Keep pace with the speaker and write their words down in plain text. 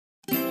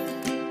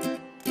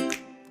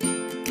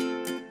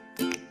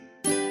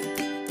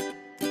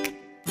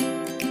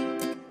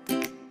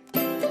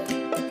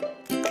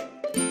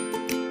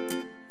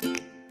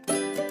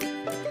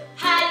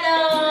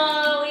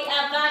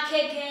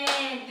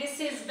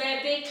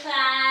baby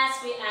class,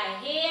 we are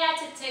here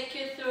to take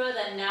you through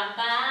the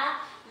number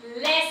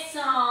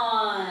lesson.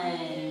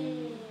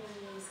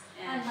 Yes.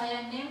 And my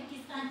name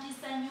is Auntie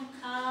Sanyu.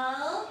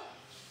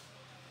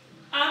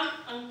 I'm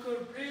Uncle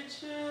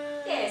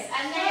Bridget. Yes,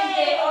 and then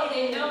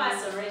they know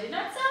us already,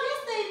 not so?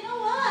 Yes, they know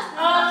us.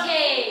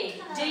 Okay,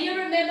 do you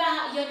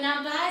remember your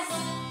numbers?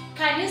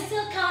 Can you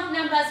still count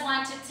numbers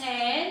 1 to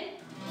 10?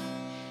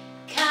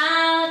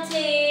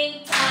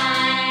 Counting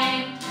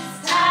time,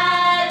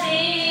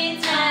 study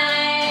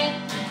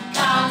time,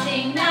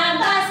 counting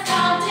numbers,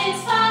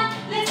 counting's fun.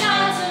 Let's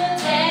count to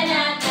 10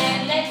 and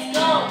then let's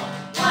go.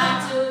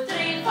 1, 2,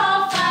 3,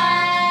 4,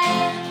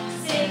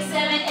 5, 6,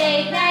 7,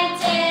 8, 9,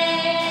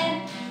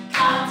 10.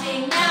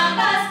 Counting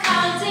numbers,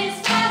 counting's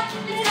fun.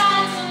 Let's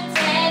count to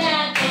 10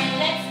 and then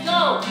let's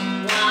go.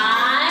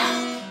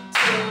 1,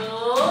 2,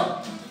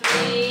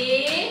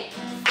 3,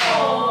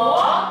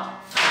 4,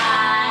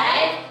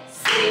 5,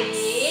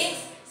 6,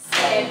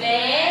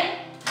 7,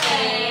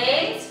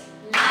 8,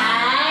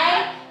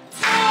 9,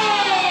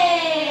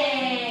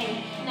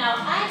 10. Now,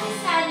 Auntie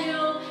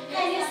Sanyu,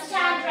 can you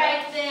stand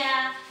right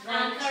there?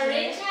 Uncle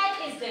Richard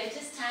is going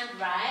to stand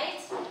right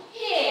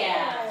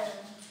here.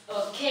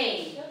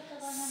 Okay,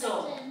 so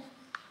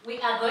we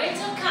are going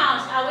to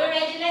count. Are we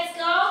ready? Let's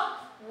go.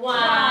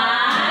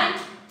 1,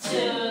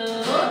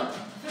 2,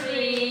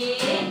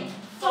 3,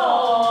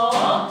 4,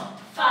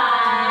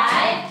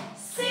 5,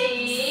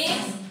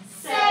 6,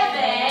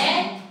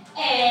 7,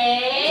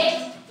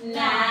 8, 9,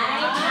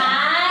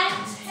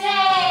 and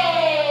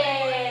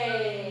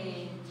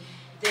 10.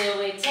 There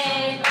were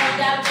 10 on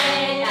the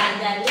bed and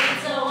the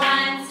little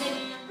one said,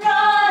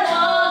 roll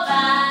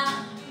over,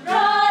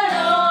 roll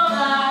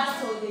over.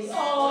 So they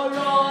all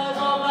rolled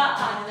over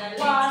and the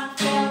one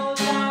fell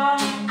down.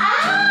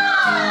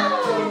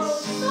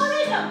 Ouch!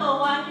 Sorry, number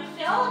one, you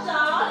fell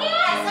down.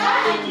 Yes, I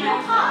had your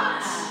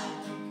heart.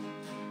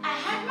 I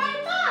had my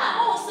mark.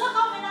 Oh, so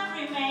how many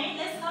remain?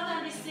 Let's count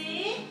and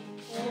receive.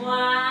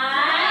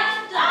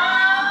 1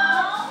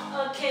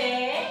 down.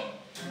 Okay.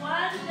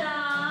 1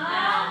 down.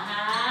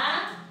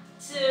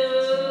 2,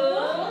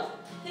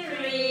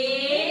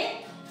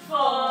 3,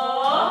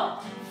 4,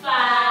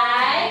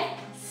 5,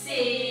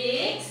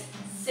 6,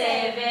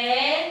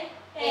 7,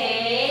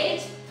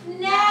 8, 9.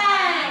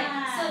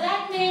 So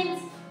that means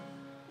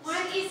 1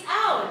 is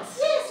out.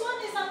 Yes, one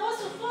is supposed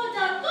to fall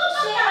down. Go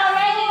She back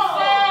already and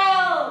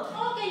fell.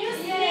 fall. Okay, you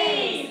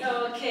sleep. Yes.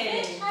 Okay.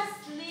 Let her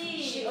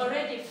sleep. She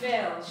already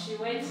fell. She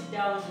went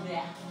down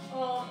there.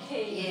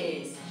 Okay.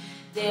 Yes.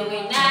 There were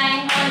 9 on the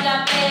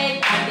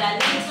bed and the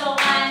little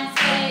one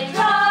said,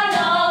 roll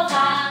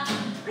over,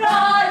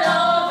 roll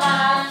over.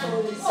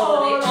 So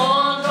they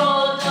all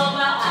rolled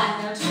over and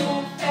the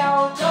 2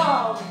 fell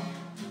down.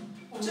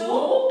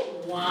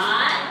 2,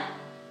 1,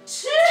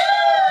 2.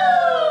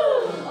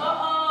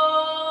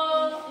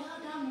 Uh-oh.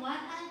 Fell down 1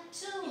 and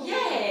 2.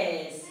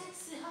 Yes. Let's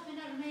see how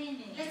many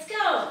remaining. Let's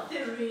go.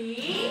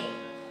 3,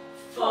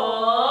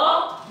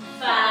 4,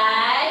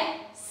 5,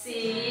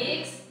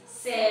 6,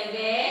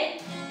 7,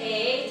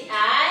 8,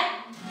 and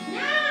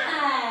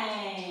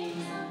 9.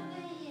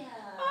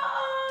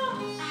 Uh-oh.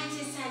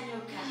 Auntie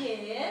Sanyuka.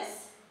 Yes.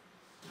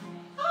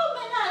 How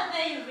many are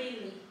they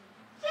really?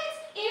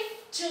 If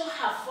 2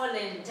 have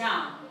fallen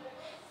down,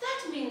 that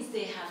means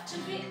they have to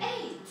be 8.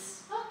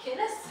 Okay,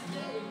 let's do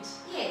it.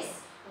 Yes.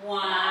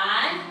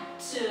 1,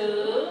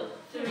 2,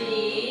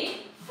 3,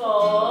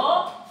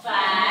 4,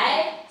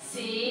 5,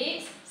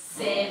 6,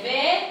 7,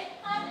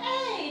 And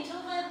 8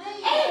 over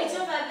there. 8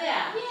 over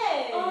there.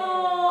 Yes.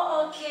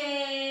 Oh,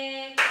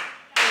 okay.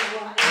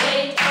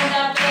 8 on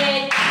the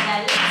bed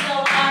and the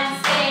little one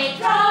said,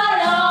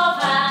 roll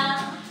over,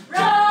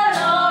 roll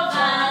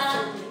over.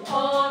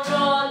 Oh,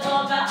 roll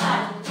over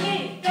and we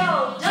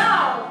fell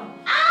down.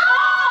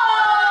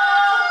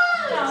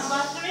 Ouch!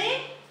 Number 3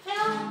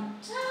 fell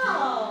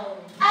down.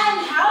 And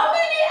how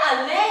many are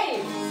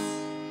left?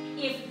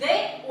 If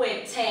they were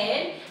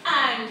 10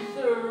 and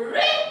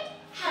 3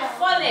 have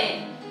fallen,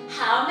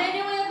 how many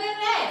will be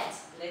left?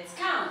 Let's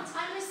count.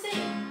 And we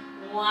sing.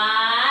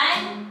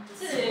 1,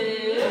 2,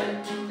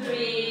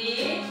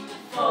 3,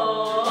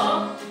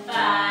 4,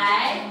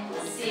 5,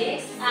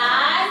 6,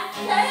 and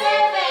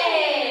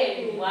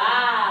 7.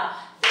 Wow!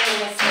 There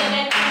were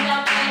 7 on the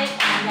bed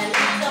and the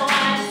little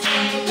one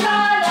said,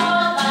 roll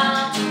over,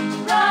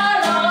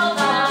 roll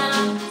over.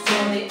 So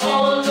they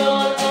all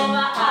rolled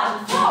over and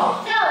 4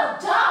 fell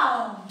down.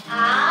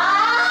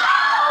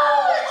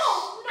 Ouch!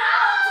 Oh, no!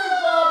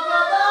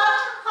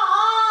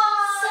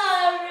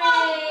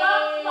 Sorry.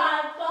 Bamba.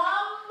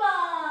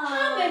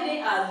 How many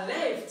are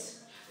left?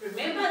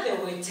 Remember there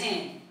were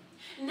 10.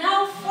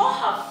 Now 4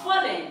 have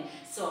fallen.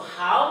 So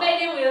how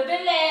many will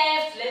be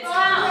left? Let's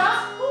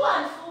count. Who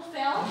and who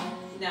fell?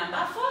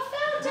 Number 4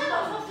 fell Number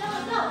down. 4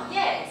 fell down.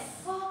 Yes.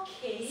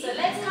 Okay. So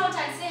let's count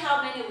and see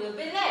how many will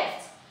be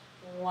left.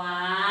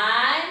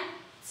 1,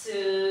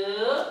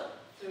 2,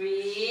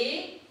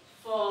 3,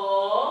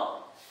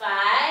 4,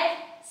 5,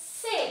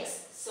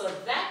 6. So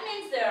that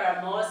means there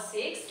are more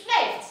 6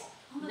 left.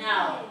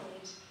 Now,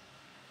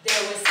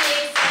 there were 6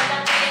 on the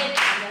bed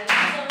and the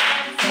little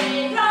one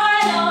said,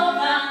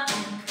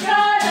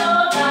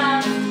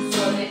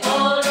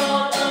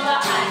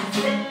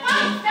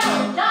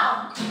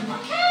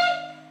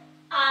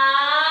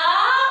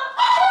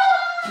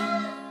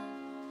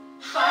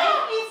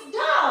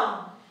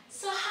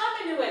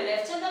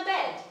 the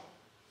bed?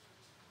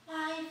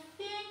 I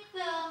think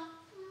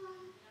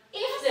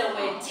If there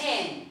were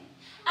 10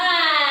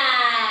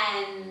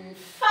 and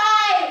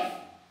 5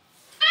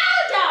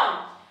 fell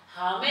down,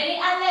 how many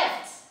are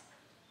left?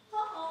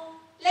 uh-oh.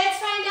 Let's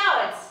find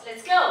out.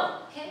 Let's go.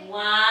 Okay.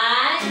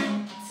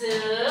 1, 2,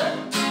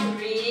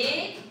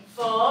 3,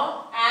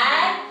 4,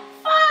 and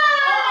 5.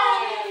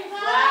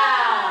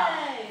 Wow.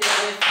 There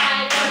were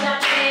 5 on the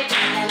bed,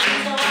 and the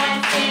little one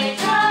said,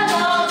 roll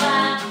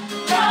over,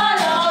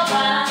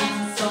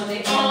 so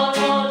they all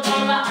rolled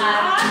over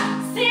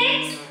and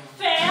 6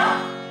 fell.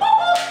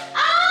 Oh, I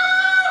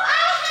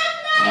had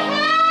my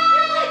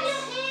head. You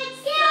hit.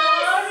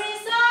 Yes.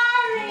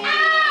 Sorry.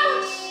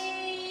 Ouch.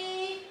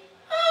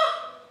 Oh,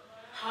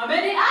 how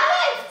many are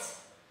left?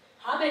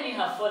 How many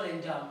have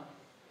fallen down?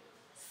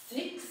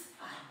 6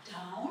 are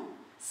down.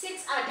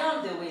 6 are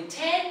down. There were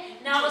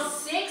 10. Now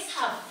 6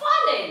 have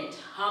fallen.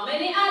 How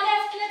many are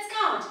left? Let's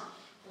count.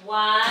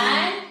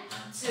 1,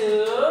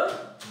 2,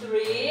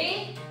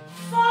 3,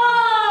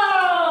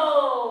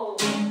 4.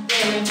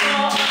 There were 4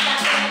 on the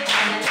bed,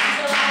 and the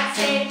little one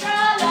said,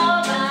 roll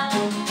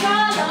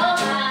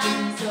over,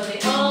 so they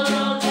all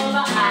rolled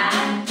over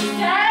and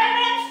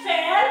 7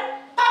 fell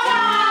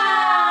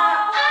down.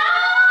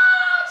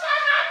 Ouch! I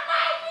had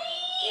my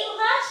knee. You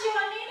hurt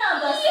your knee now,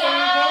 the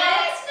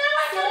Yes, now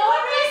I can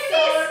walk like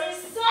this.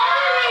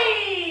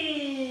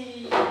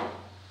 sorry.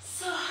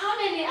 So how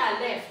many are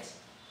left?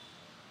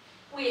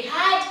 We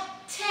had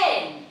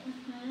 10.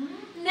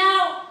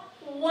 Now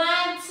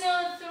 1, 2,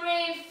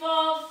 3,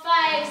 4,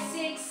 5,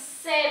 6,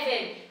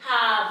 7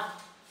 have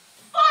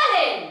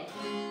fallen.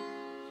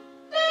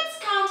 Let's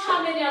count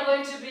how many are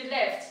going to be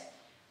left.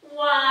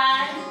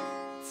 1,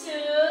 2, 3.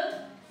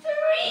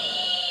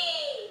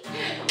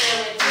 There were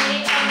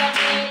 3 on the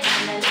bed,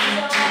 and the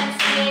little one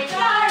said,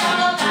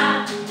 roll over,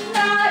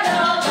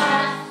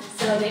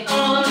 so they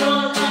all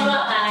rolled over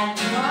and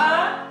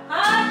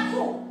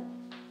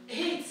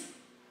 8.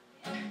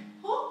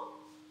 Oh,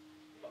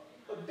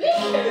 a big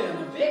head and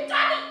a big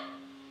tummy.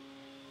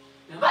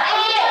 Number 8.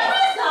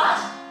 What is that?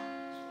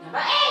 Number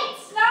 8.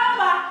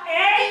 Number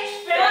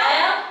 8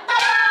 fell.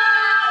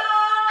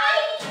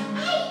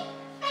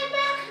 My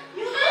back.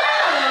 You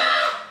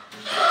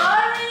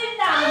sorry,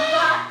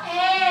 number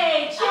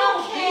 8. You'll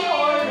be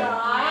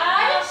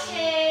alright.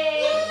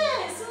 Okay.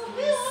 Yes, you'll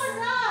be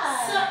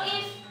So alright.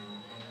 if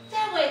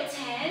there were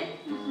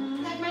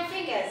 10, like my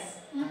fingers,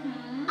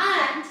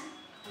 and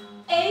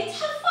 8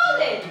 have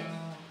fallen,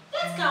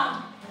 let's count.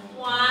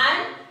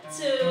 1,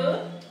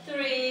 2,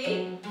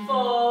 3,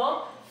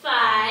 4,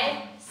 5,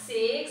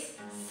 6,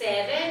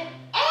 7,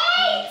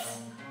 8.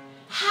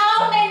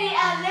 How many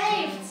are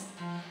left?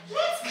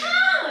 Let's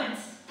count.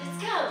 Let's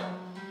go.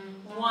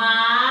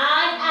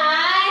 1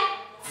 and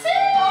 2.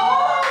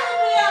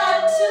 We are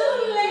too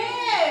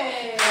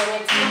late. There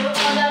were 2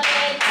 on the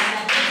bed,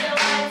 and the little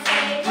one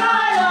said,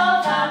 roll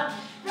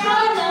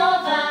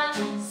over,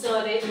 so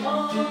they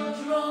all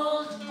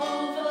rolled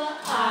over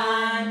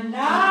and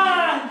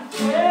None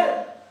fell.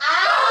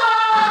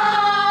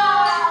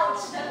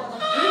 ouch! That was a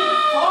big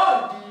fall.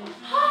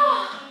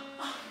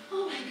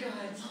 Oh my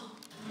God!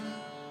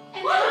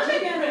 And What how did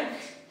did you you break?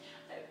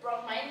 I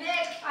broke my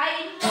neck. I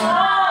know.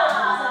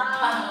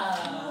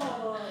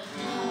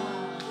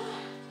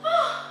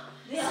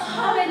 So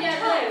how many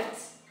are left?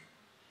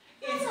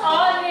 It's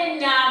only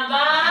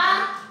number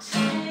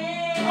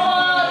 10.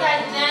 All the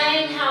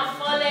 9 have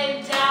fallen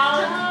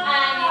down,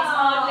 and it's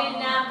only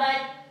number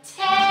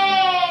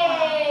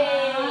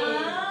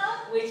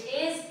 10, which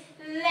is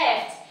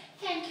left.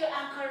 Thank you,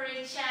 Uncle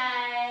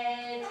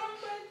Richard.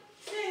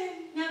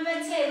 Number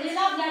 10. We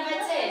love number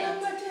 10.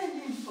 Number 10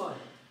 didn't fall.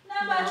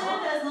 Number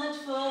 10 does not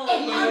fall.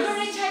 Hey, Uncle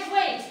Richard,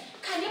 wait.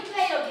 Can you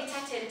play your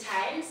guitar 10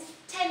 times?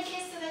 10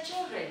 kiss to the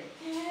children.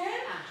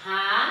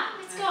 Yeah.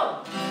 Let's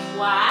go.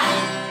 1,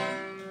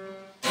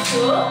 2, 3,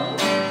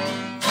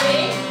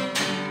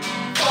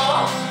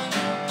 4,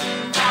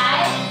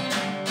 5,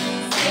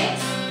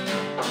 6,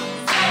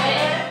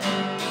 7,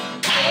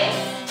 8,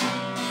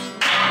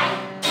 9,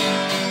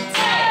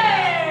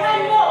 10.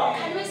 One more.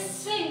 Can we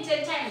swing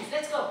 10 times?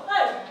 Let's go. 1,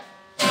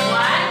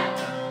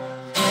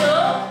 2,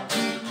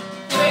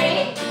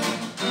 3,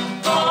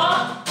 4,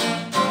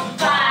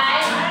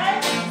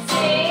 5,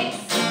 6,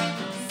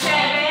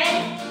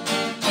 7,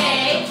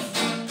 8,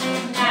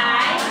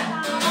 9,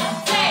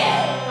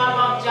 10. How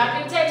about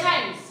jumping 10 times?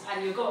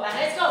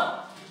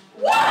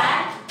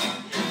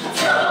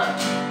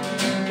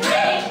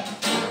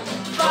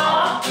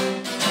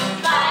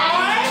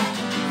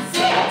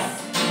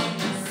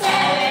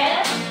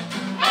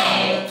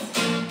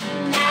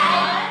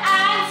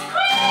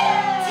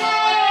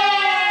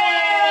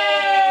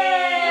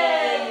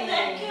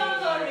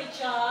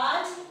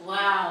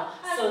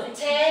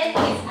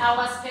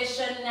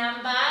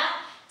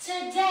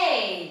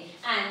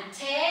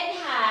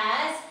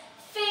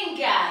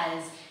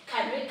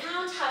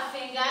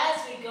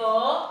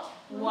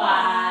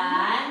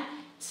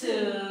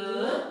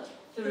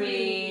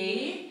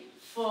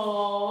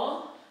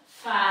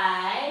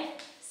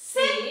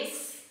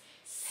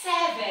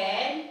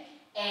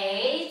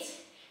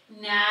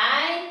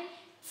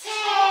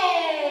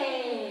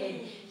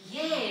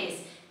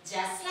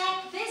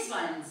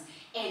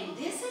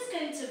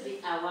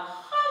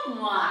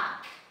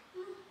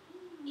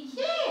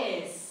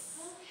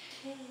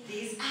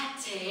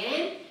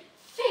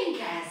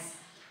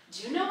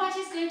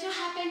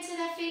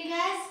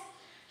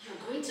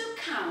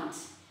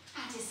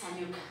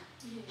 Sanyuka,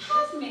 Yes.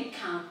 help me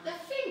count the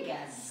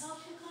fingers. Help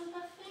you count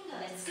the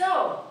fingers. Let's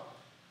go.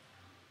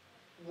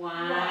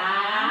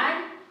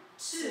 1,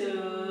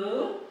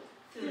 2,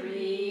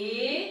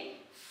 3,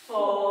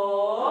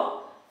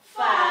 4,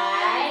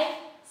 5,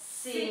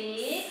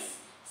 6,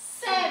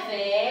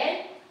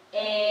 7,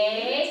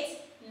 8,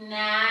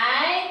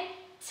 9,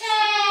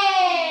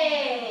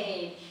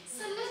 10.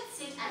 So let's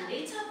sit a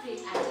little bit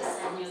at the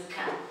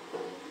Sanyuka.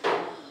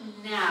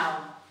 Now,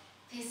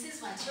 this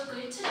is what you're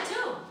going to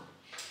do.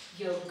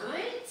 You're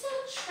going to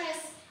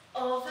trace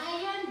over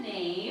your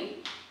name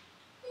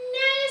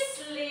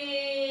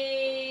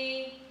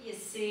nicely. You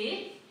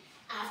see,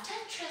 after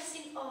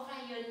tracing over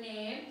your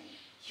name,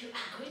 you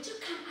are going to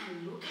come and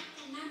look at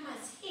the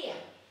numbers here.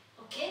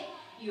 Okay?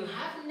 You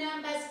have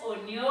numbers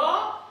on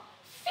your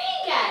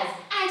fingers.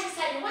 Auntie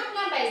Sally, what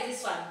number is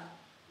this one?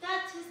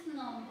 That is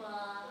number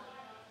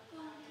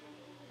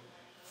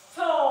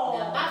 4.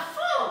 Number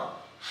 4.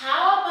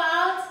 How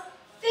about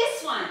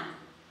this one?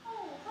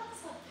 Oh,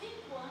 that's a big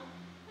one.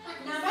 What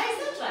number is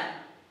that one?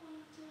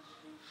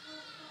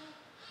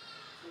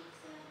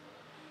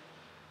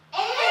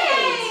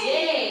 8.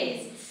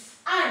 Yes.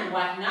 And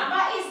what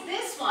number is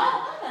this one?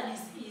 Oh, that one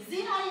is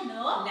easy, I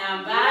know.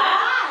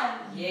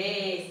 Number? 1.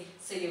 Yes.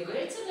 So you're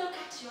going to look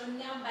at your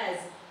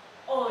numbers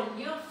on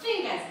your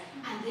fingers.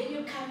 And then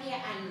you come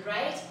here and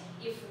write.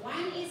 If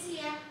 1 is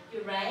here,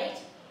 you write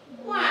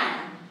 1.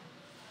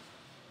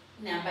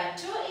 Number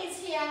 2 is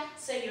here,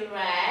 so you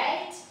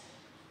write,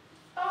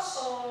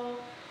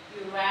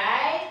 you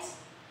write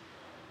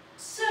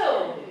 2.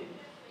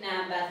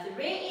 Number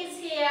 3 is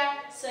here,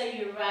 so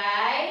you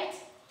write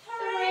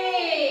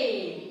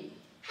 3.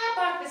 How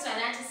about this one,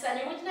 Auntie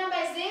Sunny? Which number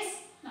is this?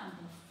 Number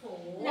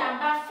 4.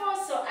 Number 4,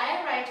 so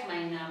I write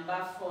my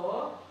number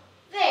 4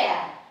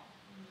 there.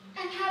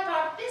 And how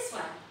about this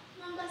one?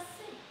 Number 6.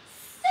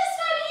 This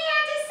one here,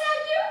 Auntie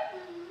Sunny?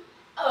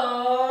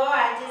 Oh,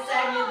 Auntie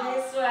Sunny,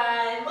 this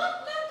one.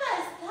 What number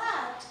is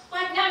that?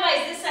 What number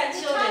is this one, It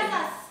children?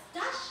 has a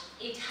dash.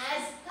 It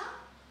has, Star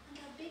and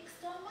a big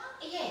stomach.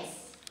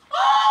 yes.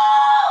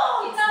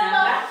 Oh, It's number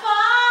number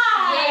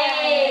 5.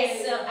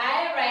 Yes, so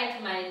I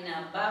write my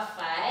number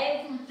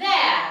 5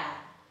 there.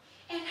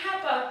 And how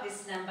about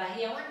this number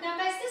here? What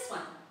number is this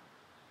one?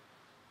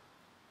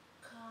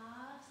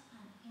 Cars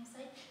and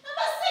inside.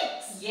 Number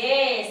 6.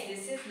 Yes,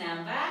 this is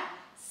number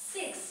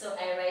 6. So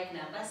I write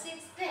number 6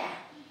 there.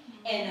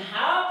 And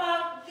how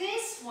about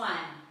this one?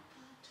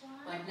 That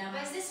one. What number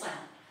is this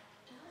one?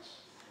 Dash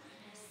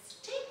and a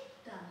stick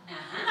down.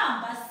 Uh-huh.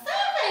 Number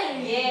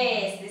 7.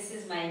 Yes, this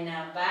is my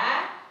number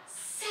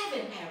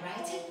 7. I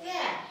write it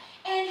there.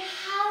 And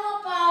how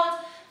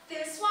about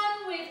this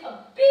one with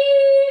a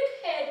big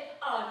head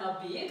and a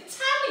big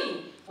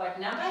tummy? What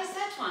number is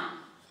that one?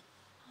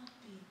 A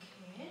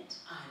big head.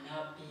 And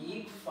a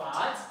big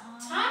fat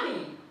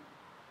tummy.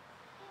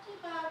 Auntie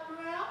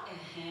Barbara,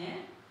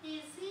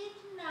 is it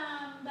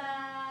number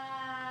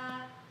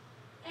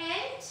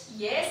 8?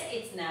 Yes,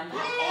 it's number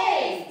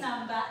Yes, 8.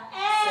 number 8.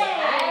 So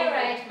I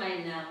write my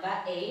number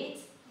 8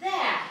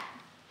 there.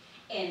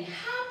 And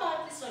how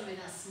about this one with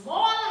a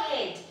small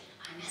head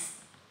and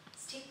a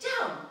stick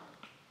down?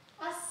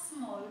 A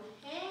small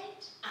head.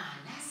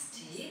 And a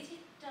stick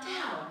down.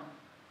 down.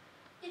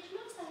 It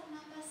looks like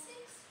number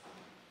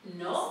 6.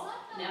 No,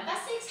 number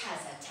 6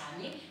 has a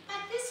tummy,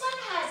 but this one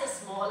has a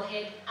small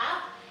head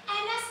up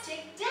and a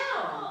stick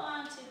down.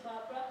 Oh, Auntie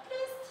Barbara,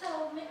 please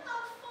tell me.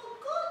 I've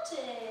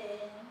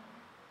forgotten.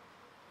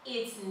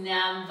 It's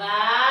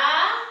number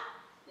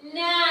 9.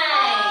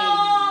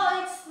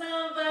 Oh, it's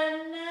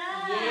number 9.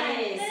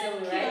 Yes, so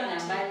we write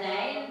number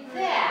 9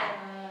 there.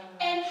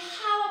 And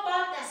how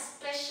about the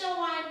special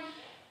one?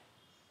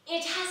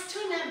 It has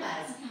 2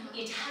 numbers.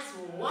 It has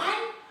 1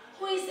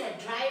 who is the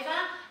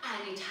driver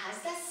and it has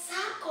the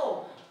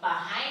circle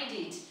behind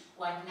it.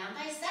 What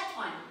number is that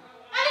one?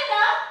 I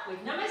know.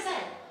 Which number is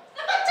that?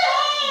 Number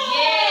 10.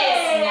 Yes,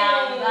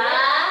 number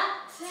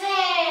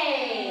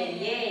 10.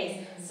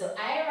 Yes. So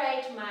I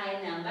write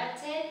my number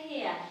 10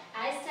 here.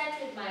 I start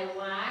with my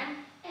 1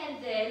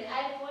 and then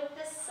I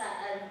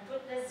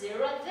put the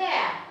 0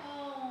 there.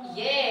 Oh.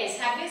 Yes,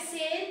 have you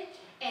seen?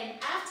 And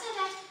after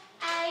that,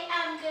 I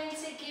am going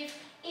to give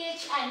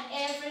each and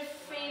every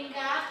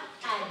finger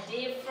a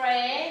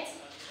different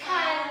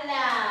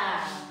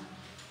color.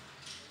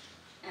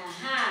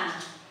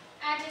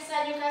 Auntie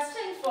Sad, you can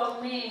sing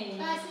for me.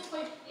 I think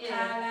wait.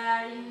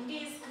 Yeah. Coloring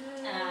is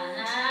good.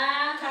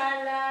 Uh-huh.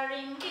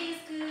 Coloring is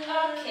good.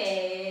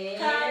 Okay.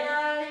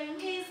 Coloring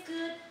is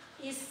good.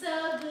 It's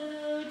so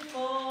good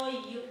for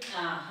you.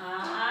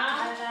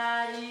 Uh-huh.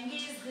 Coloring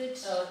is good.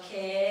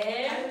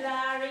 Okay.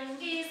 Coloring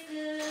is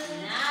good.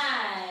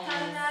 Nice.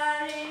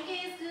 Coloring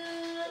is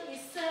good.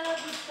 It's so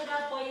good for the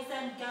boys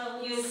and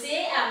girls. You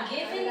see, I'm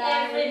giving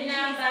every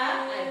number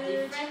a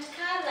different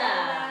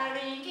color.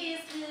 Coloring is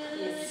good.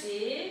 You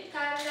see?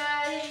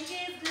 Coloring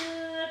is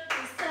good.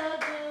 It's so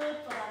good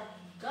for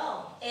the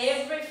girls.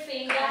 Every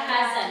finger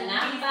has a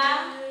number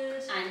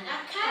and a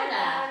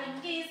color.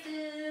 Coloring is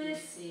You good.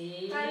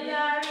 see?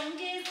 Coloring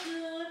is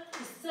good.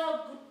 It's so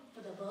good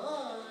for the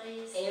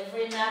boys.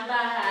 Every number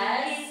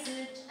has, Is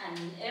good. and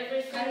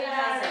every finger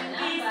has a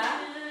Coloring is number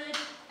good.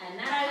 and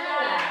a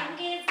color.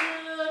 Coloring is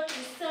good.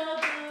 It's so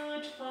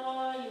good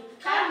for you.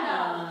 Come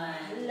on.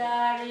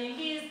 Coloring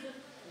is good.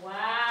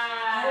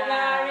 Wow.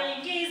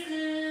 Coloring is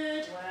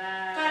good.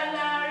 Wow.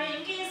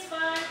 Coloring is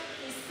fun.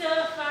 It's so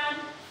fun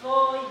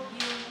for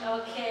you.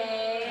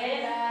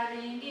 Okay.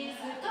 Coloring is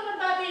good. Come on,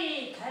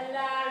 Bobby.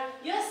 Color.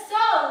 You're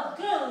so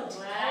good.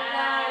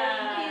 Wow.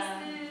 Coloring is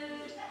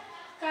good.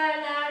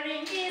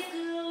 Coloring is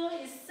good.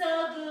 It's so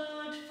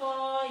good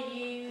for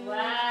you.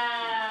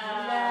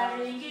 Wow.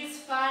 Coloring is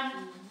fun.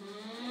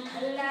 Mhm.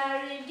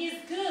 Coloring is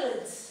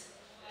good.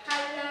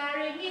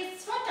 Coloring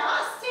is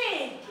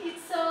fantastic.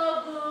 It's so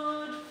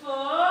good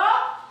for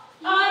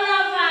All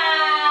of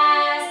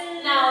us.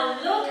 Now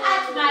look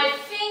at my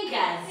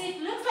fingers. It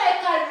looks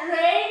like a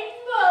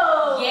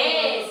rainbow.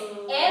 Yes,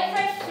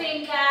 every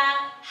finger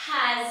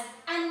has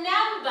a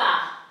number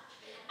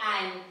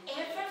and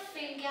every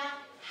finger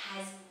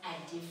has a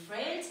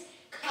different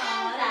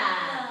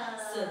color.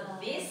 So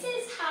this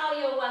is how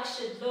your work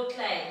should look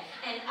like.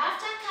 And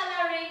after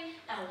coloring,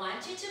 I want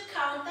you to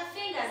count the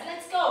fingers.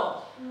 Let's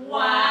go.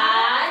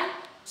 1,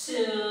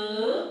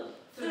 2,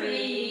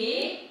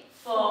 3,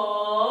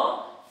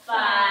 4,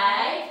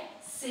 5,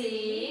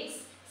 6,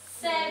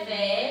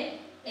 7,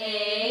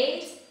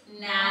 8,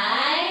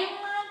 9,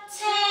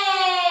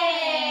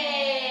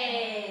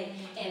 10.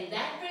 And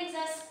that brings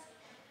us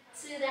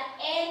to the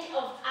end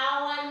of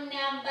our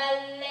number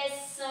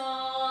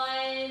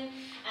lesson.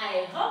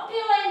 I hope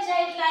you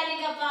enjoyed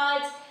learning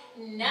about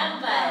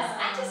numbers.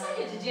 Auntie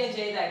Sanyu, did you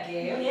enjoy that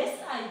game? Yes,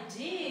 I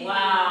did.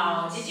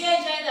 Wow. Did you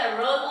enjoy the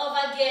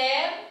rollover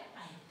game?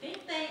 I think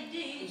they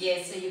did.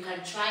 Yes, so you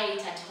can try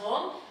it at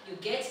home. You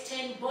get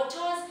 10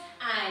 bottles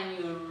and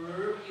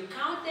you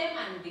count them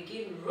and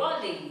begin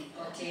rolling.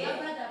 Okay?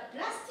 Barbra, the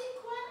plastic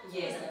one?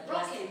 Yes, Or the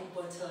broken plastic one?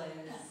 bottles. The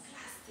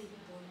plastic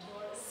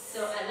bottles. So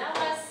allow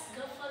us